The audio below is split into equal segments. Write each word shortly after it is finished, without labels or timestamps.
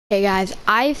Hey guys,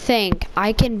 I think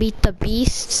I can beat the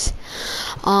beasts.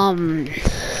 I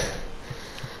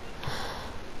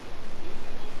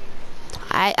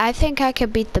think I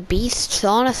could beat the beasts,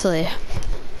 honestly.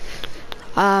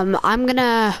 I'm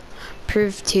gonna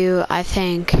prove to, I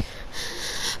think,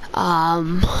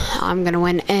 I'm gonna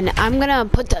win, and I'm gonna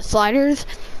put the sliders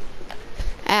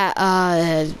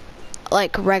at,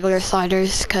 like regular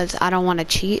sliders, because I don't want to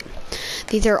cheat.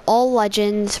 These are all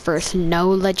legends versus no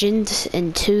legends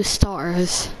and 2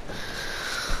 stars.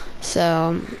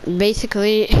 So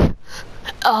basically,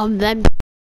 then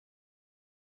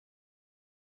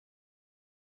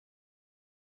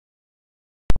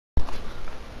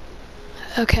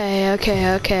okay,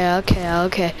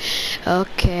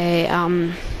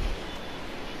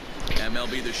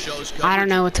 MLB The Show's I don't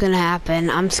know what's gonna happen.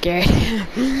 I'm scared.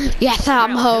 Yes,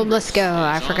 I'm home. Let's go.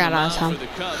 I forgot I was home.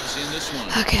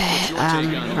 Okay,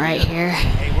 right here.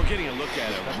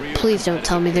 Please don't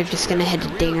tell me they're just gonna hit a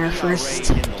dinger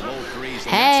first.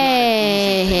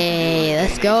 Hey,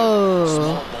 let's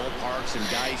go.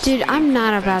 Dude, I'm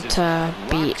not about to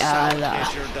beat the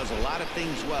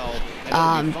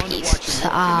beasts.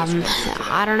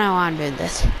 I don't know how I'm doing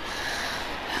this.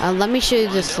 Let me show you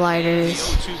the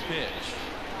sliders.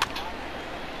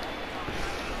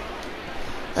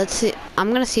 Let's see.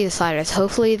 I'm gonna see the sliders.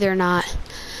 Hopefully they're not.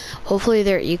 Hopefully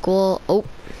they're equal. Oh.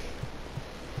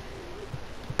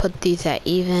 Put these at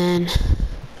even.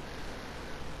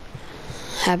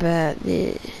 How about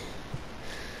the...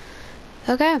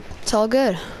 Okay, it's all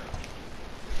good.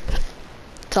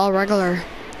 It's all regular.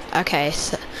 Okay,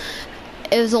 so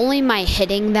it was only my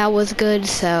hitting that was good,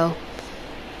 so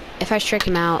if I strike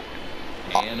him out.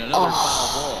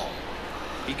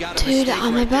 Dude,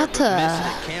 I'm about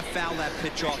to...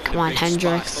 Come on,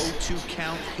 Hendricks.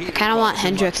 I kind of want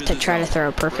Hendricks to try to throw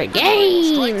a perfect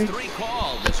game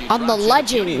on the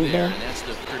legend.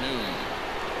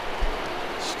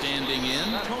 Standing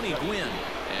in, Tony Gwynn,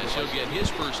 as he'll get his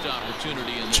first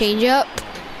opportunity in change up.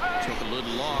 Took a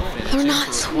little off, and they're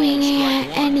not swinging at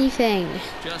anything.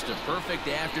 Just a perfect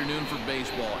afternoon for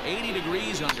baseball. 80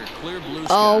 degrees under clear blue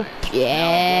sky. Oh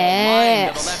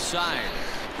yes. To the left side.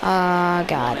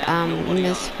 God,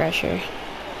 this pressure.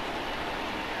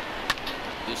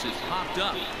 This is popped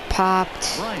up.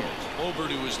 Popped. Bryant over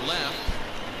to his left,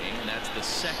 and that's the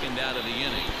second out of the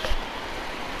inning.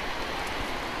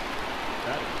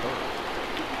 At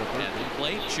the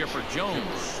plate, Chipper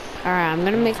Jones. All right, I'm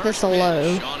gonna make this a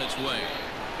low.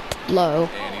 Low.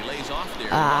 And he lays off there.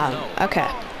 Okay.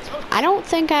 I don't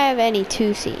think I have any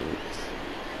 2 seams.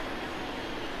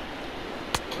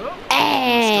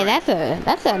 Hey,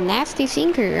 that's a nasty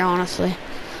sinker, honestly.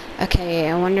 Okay,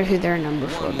 I wonder who their number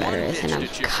 4 batter is, and I'm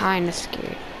kind of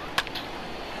scared.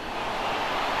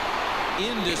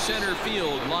 Into center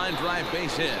field, line drive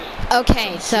base hit.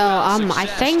 Okay, so I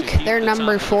think their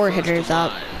number 4 hitter's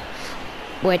up,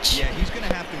 which yeah, he's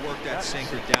gonna have to work that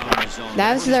sinker down in the zone.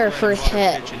 That was their first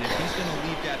hit.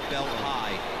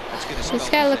 This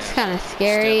guy looks kind of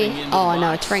scary. Oh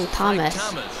no, it's Frank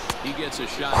Thomas. He gets a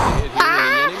shot to hit here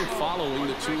in the inning following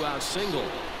the 2-out single.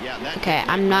 Okay,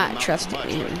 I'm not trusting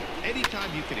him.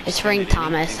 It's Frank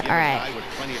Thomas. All right,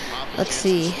 let's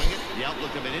see.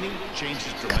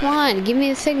 Come on, give me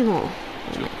the signal.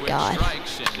 Oh my God.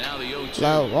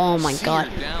 Low. Oh my God.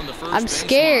 I'm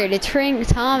scared. It's Frank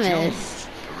Thomas.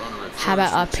 How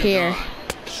about up here?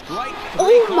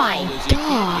 Oh my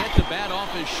God.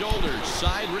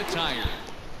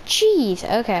 Jeez.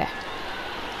 Okay.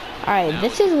 All right.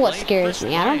 This is what scares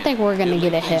me. I don't think we're gonna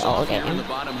get a hit all game.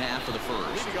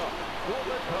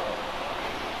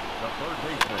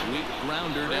 Weak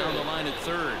grounder down the line at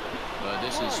third.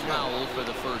 This is foul for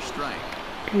the first strike.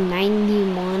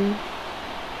 91.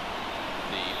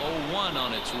 The 0-1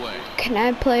 on its way. Can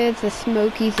I play as the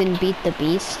Smokies and beat the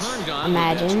Beasts?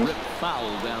 Imagine.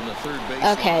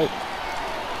 Okay.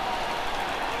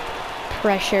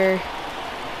 Pressure.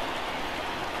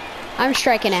 I'm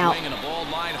striking out. I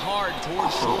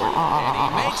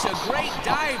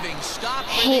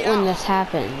hate when this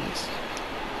happens.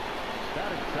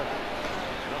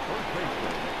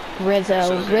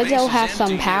 Rizzo has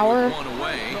some power.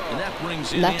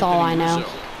 That's all I know.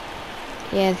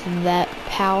 He has that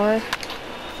power.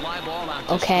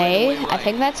 Okay, I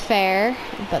think that's fair,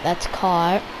 but that's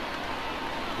caught.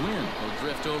 Gwynn will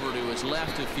drift over to his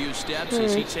left a few steps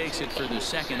as he takes it for the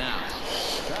second out.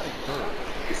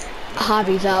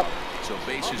 Javi's up. So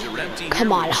bases are empty.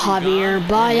 Come on, Javier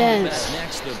Baez.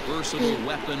 Next, the versatile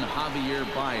weapon, Javier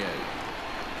Baez.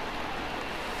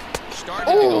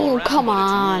 Oh, come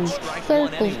on.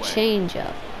 Circle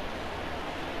changeup.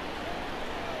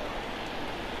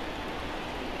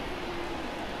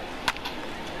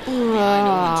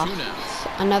 Behind 0-2 now.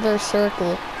 Another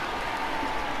circle.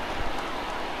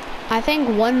 I think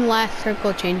one last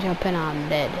circle change up and I'm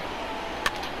dead.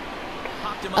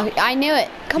 Popped him up. Okay, I knew it.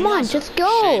 Come on, just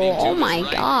go. Shading to Oh his my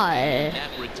right, god. and that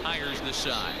retires the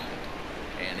side.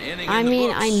 And inning I in the mean,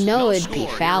 books, I know no it'd be score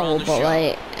here foul, on the but show.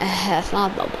 like, that's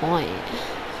not the point.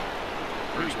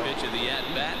 First pitch of the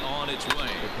at-bat on its way.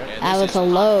 And That this was is a not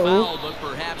low. Foul, but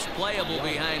perhaps playable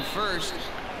behind first.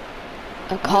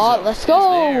 A call it. Let's Is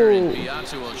there, and go.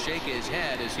 Piazza will shake his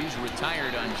head as he's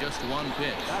retired on just one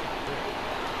pitch.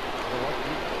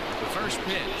 The first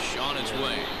pitch on its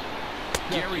way.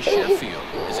 Gary Sheffield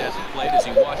is at the plate as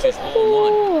he watches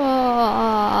ball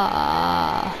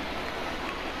one.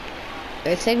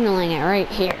 They're signaling it right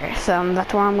here, so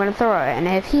that's where I'm gonna throw it. And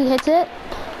if he hits it,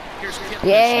 Here's Kipnis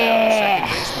yeah.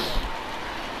 now, second baseman.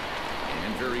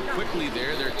 And very quickly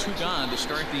there, they're 2 gone to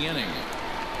start the inning.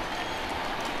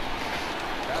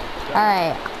 all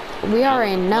right, we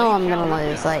already know I'm gonna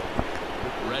lose. Like,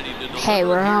 Ready to deliver. hey,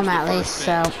 we're home Here's at the least, first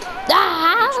so. pitch. Pitch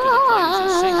to the plate is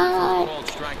a sinker for a called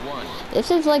strike one.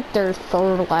 This is like their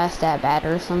third last at bat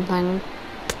or something.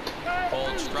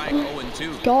 Called strike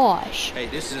 0-2. Gosh. Hey,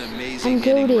 this is an I'm amazing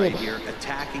inning goated. right here.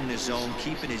 Attacking the zone,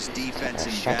 keeping his defense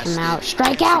Strike invested. him out.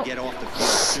 Strike to out. Get off the field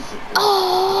super quick.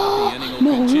 Oh, The inning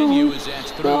will continue as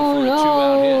that's thrown for a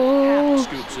 2-out hit. Happ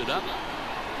scoops it up.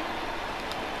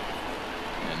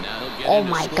 And now he'll get Oh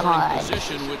into my scoring God.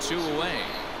 position with 2 away.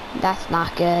 that's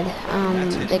not good.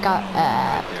 That's hitting They got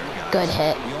right there, guys. good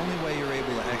hit. The only way you're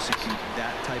able to execute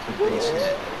that type of base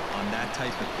hit on that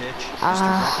type of pitch is to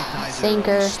recognize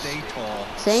sinker. it early, stay tall,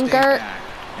 Sinker. stay back,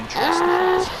 and trust the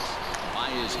process.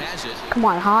 Baez has it. Come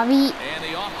on, Javi. And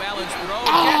the off-balance throw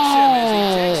gets him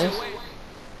as he takes away.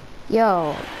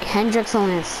 Yo, Hendricks on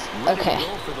this. Ready to Okay,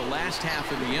 go for the last half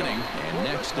of the inning, and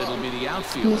next it'll be the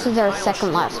outfielder. this is our Kyle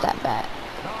second last Schwarber. at bat.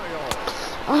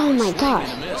 Oh my Swing god,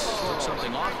 and a miss. Took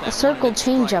something off that the circle one, and it's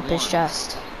strike changeup is one.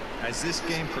 just. As this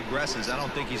game progresses, I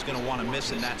don't think he's going to want to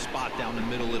miss in that spot down the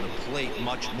middle of the plate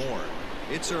much more.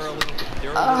 It's early.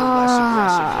 They're a little less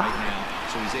aggressive right now,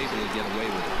 so he's able to get away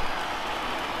with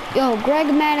it. Yo, Greg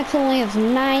Maddux only has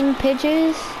 9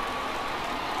 pitches.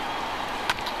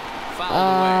 Fouled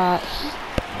away.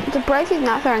 I'm surprised he's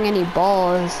not throwing any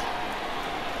balls.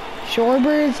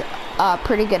 Schwarber's a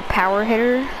pretty good power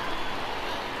hitter.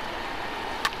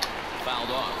 Fouled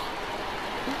off.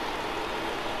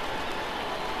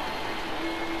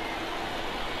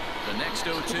 The next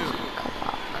 0-2.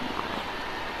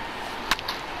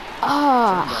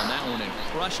 Ah, Turned on that one and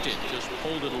crushed it. Just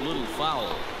pulled it a little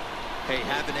foul. Hey,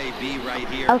 have an AB right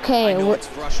here. Okay, I know it's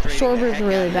frustrating. the Schwarber's heck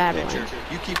really out bad of the one. pitcher.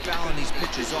 You keep fouling these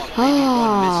pitches off. Maybe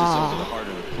one misses over the heart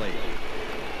of the plate.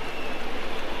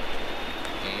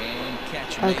 And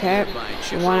catch made okay. there by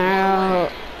Chipper. 1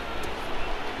 out.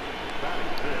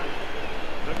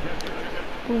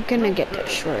 We're gonna get to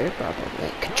Schwarber probably.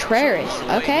 Contreras, One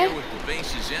away okay. here with the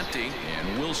bases empty,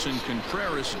 and Wilson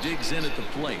Contreras digs in at the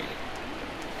plate.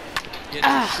 Hits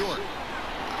it short.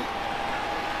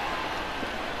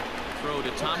 Throw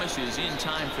to Thomas is in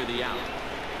time for the out.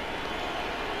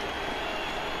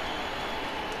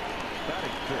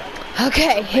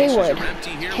 Okay, Hayward. Bases are empty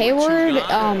here with Hayward, 2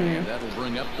 gone, and that'll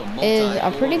bring up the is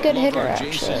a pretty good multi-goal hitter, lover,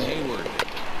 Jason actually. Hayward.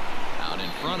 Out in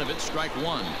front of it, strike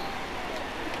 1.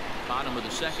 Bottom of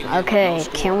the second. here with no Okay,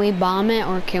 score. can we bomb it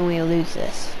or can we lose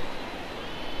this?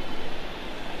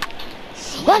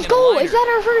 Swing Let's and a go! liner. Is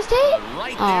that our first hit? Right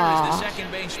there is the Aw.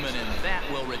 second baseman, and that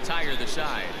will retire the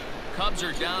side. Cubs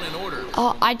are down in order.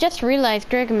 Oh, I just realized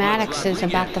Greg Maddux is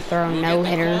about to throw a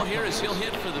no-hitter. Here as he'll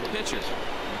hit for the pitcher.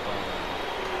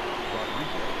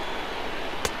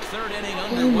 Third inning Oh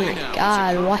underway my now.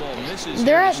 god, It's a what? curveball, misses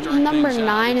They're here at to start number things out.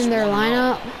 9 It's in their 1-0,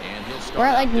 lineup. and he'll start We're at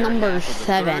out like there number half of the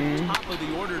 7. third, top of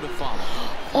the order to follow.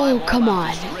 Oh, Fly come ball on.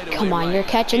 out to straightaway Come on, right. you're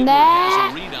catching Hayward that.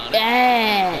 has a read on it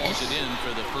and Yes. pulls it in for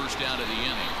the first out of the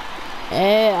inning.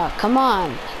 Yeah, come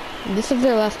on. This is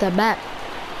their last at bat.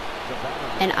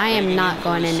 And I am not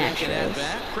going in extras.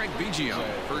 Craig Biggio.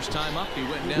 First time up, he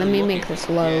went down Let me looking. make this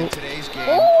low. Today's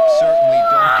game certainly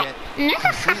don't get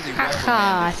completely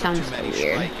reprimanded for Sounds too so many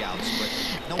weird. strikeouts,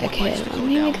 but no one Okay, likes to let go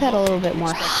me down make that a little looking. bit more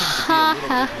Expect him to be a ha little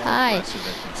ha bit more hi. aggressive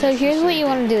at the So pitch. here's what you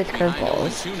want to do with Behind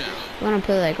curveballs. 0-2 now. You want to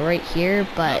put it like right here,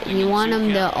 but you want them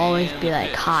to always be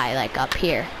like high, like up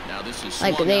here. Now this is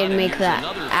Like swung they'd on, and make here's that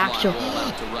another fly actual. ball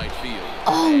out to right field.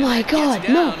 Oh my god,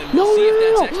 Gets no, down, and no, we'll see if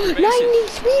no, that's no, extra 90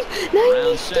 bases. speed, 90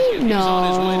 Around second, speed, he's on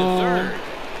his way to no. third.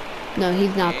 No,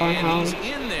 he's not going And home. he's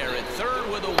in there at third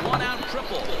with a one-out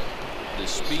triple. The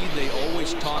speed they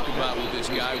always talk about with this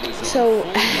guy was So,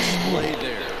 on full display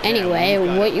there. Anyway,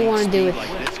 what you want to do with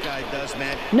Like this guy side does,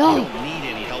 Matt, No. you don't need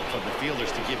any help from the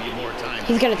fielders to give you more time.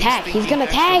 He's gonna tag. He's gonna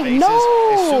extra tag. bases as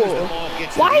soon as the No. ball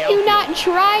gets to Why the are you outfield. not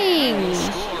trying?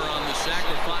 Score on the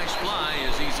sacrifice fly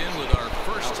as he's in with our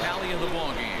first tally of the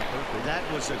ball game. That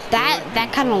was a That good kind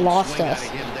of controlled lost swing out us.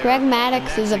 of him there. Greg And Maddux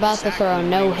that's is about to throw a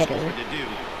exactly what he was no-hitter. hoping to do.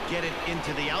 Get it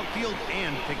into the outfield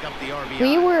and pick up the RBI.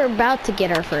 We were about to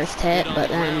get our first hit, Hit on but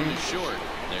the ground then is short.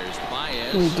 There's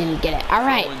Baez. we didn't get it. All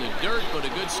right. Throw in the dirt, but a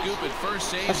good scoop at first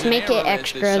saves Let's an make it error as the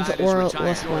extras side is or retired.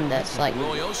 let's win this. Like,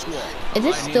 Roy Oswalt, is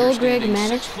this right-hander still Greg standing Maddux?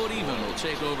 6 foot even, will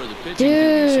take over the pitching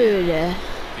duties here. dude.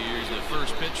 Here's the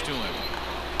first pitch to him.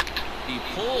 He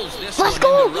pulls this Let's one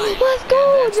go. into right. Let's And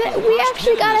go. that's the We first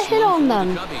actually in got a this hit one on for the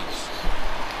them. Cubbies.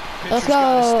 Let's Pitcher's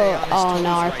gotta stay go. on his Oh toes no,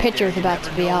 our right pitcher's there. about You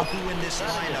to be never out. know who in this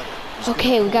lineup is Okay,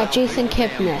 gonna we got go Jason out with the damn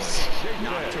Kipnis.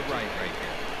 ball. Not to right there.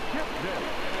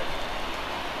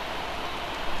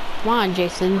 Come on,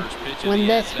 Jason. First pitch of Win the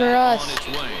this for at-bat us. on its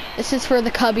way. This is for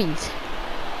the Cubbies.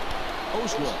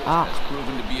 Oswalt Ah. has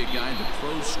proven to be a guy that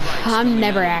throws strikes. I'm coming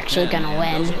never out of the actually pen gonna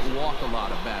and win. doesn't walk a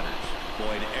lot of batters.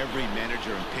 Boyd, every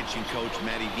manager and pitching coach,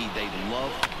 Matty V, they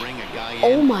love to bring a guy in.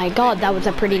 Oh my but God, they that know was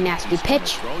a one pretty thing, nasty he's gonna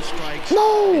pitch. Throw strikes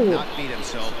No. and not beat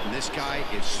himself. And this guy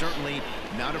is certainly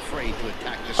not afraid to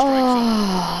attack the strike zone.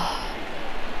 Oh,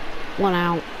 1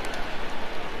 out.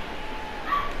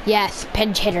 Yes,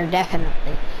 pinch hitter,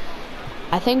 definitely.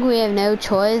 I think we have no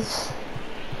choice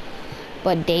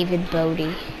but David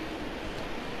Bote.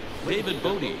 David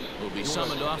Bote will be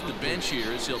summoned off the bench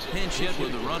here as he'll pinch hit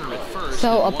with the runner at first.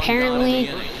 So and one apparently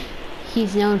down in the inning.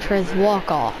 he's known for his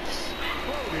walk-offs.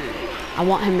 I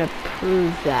want him to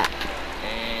prove that.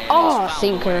 And Oh, he's fouled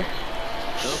sinker. away.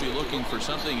 They'll be looking for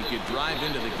something he could drive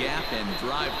into the gap and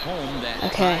drive home that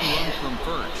Okay. tying run from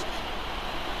first.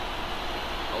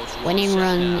 Oswalt Winning set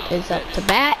run now. is up to Pitch.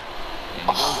 bat.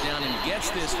 And he goes down and gets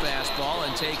this fastball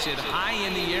and takes it high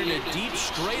in the air to deep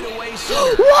straightaway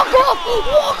center. Walk off!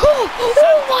 Walk off!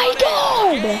 Oh my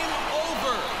God! Game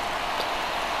over.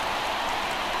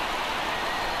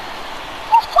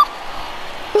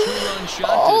 Two-run shot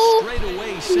Oh to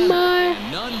straightaway center. my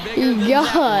And none bigger than that one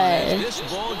God. as this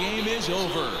ball game is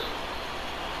over.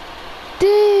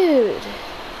 Dude!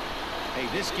 Hey,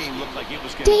 this game looked like it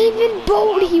was going David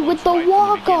Bote with the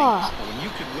walk-off.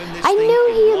 I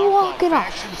knew he would walk it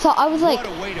off. So I was like,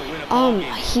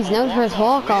 he's known for his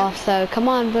walk-off, so come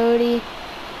on, Bote.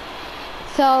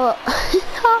 So,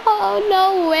 oh,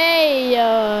 no way.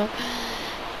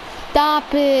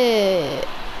 Stop it.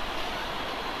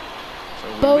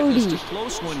 So we witnessed Bote. a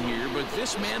close one here, but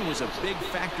this man was a big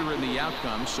factor in the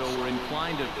outcome, so we're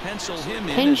inclined to pencil him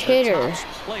in Pinch as the hitter. top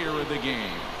player of the game.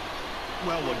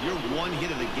 Well, when your one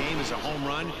hit of the game is a home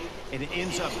run, and it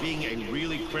ends up being a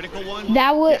really critical one,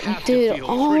 That was, you have to dude, feel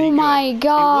oh pretty good. my It wasn't a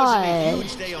God.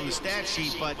 huge day on the stat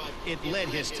sheet, but it led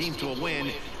his team to a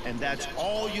win, and that's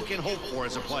all you can hope for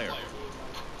as a player.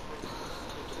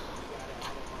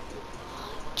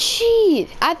 Jeez,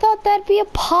 I thought that'd be a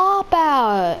pop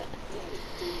out.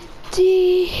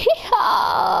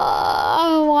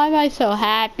 Why am I so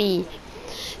happy?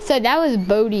 So that was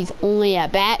Bodie's only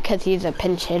at bat because he's a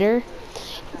pinch hitter.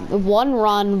 1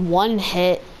 run, 1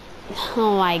 hit.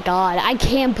 Oh my God, I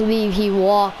can't believe he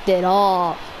walked it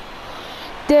off.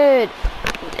 Dude,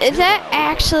 is that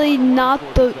actually not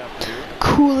the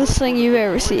coolest thing you've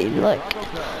ever seen? Like,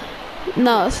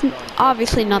 no, it's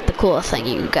obviously not the coolest thing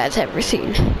you guys ever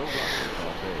seen.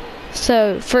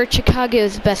 So for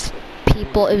Chicago's best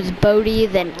people, it was Bote,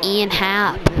 then Ian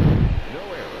Happ.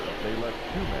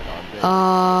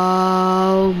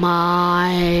 Oh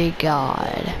my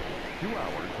God.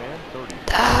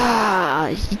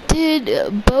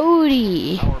 Dude,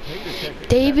 Bote.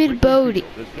 David Bote.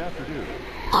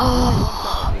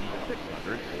 Oh.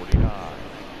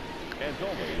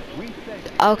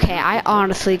 Okay, I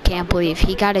honestly can't believe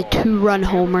he got a 2-run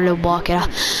homer to walk it off.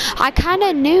 I kind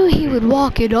of knew he would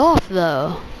walk it off,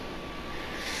 though.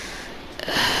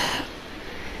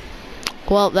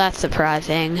 Well, that's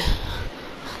surprising.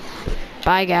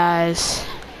 Bye, guys.